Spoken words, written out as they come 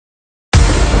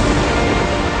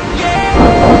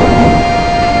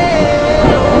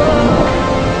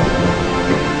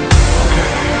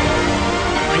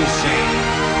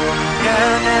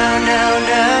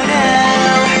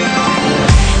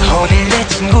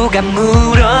친구가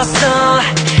물었어.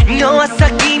 너와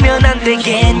사귀면 안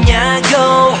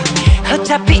되겠냐고.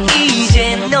 어차피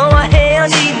이제 너와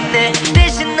헤어지네.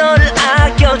 대신 너를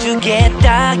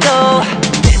아껴주겠다고.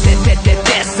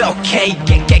 That's okay,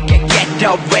 get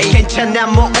away. 괜찮아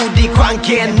뭐 우리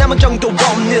관계 남은 정도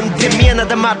없는데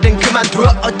미안하다 말은 그만둬.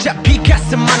 어차피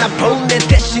가슴 하나 보내.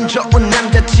 대신 좋은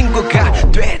남자친구가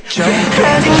됐죠.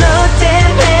 아직 너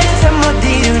때문에 잠 못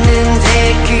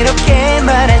이루는데 그렇게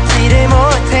말하지를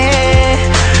못해.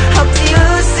 억지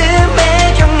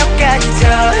웃음에 격려까지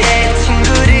더해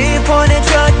친구를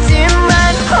보내줬지만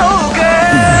oh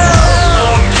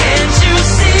girl, can't you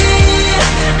see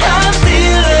I'm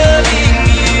still loving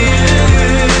you.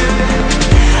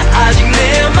 아직 내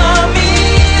맘이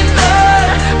널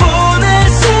보낼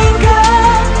생각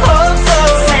없어.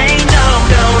 Say no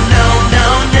no no no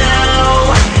no.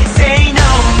 Say no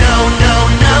no no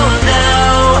no no.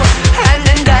 안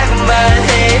된다고 말해.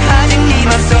 아직 네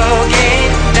맘속에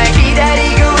날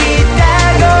기다리고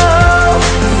있다고.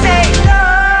 Say no.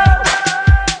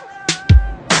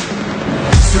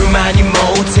 술 많이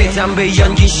못해. 담배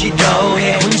연기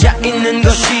싫어해. 혼자 있는 거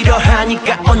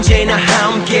싫어하니까 언제나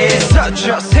함께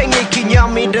써줘. 생일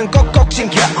기념일은 꼭꼭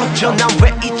챙겨줘. 난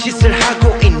왜 이 짓을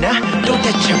하고 있나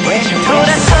도대체 왜.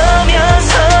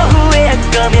 돌아서면서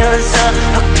후회할 거면서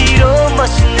억지로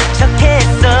멋있는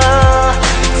척했어.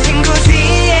 친구 뒤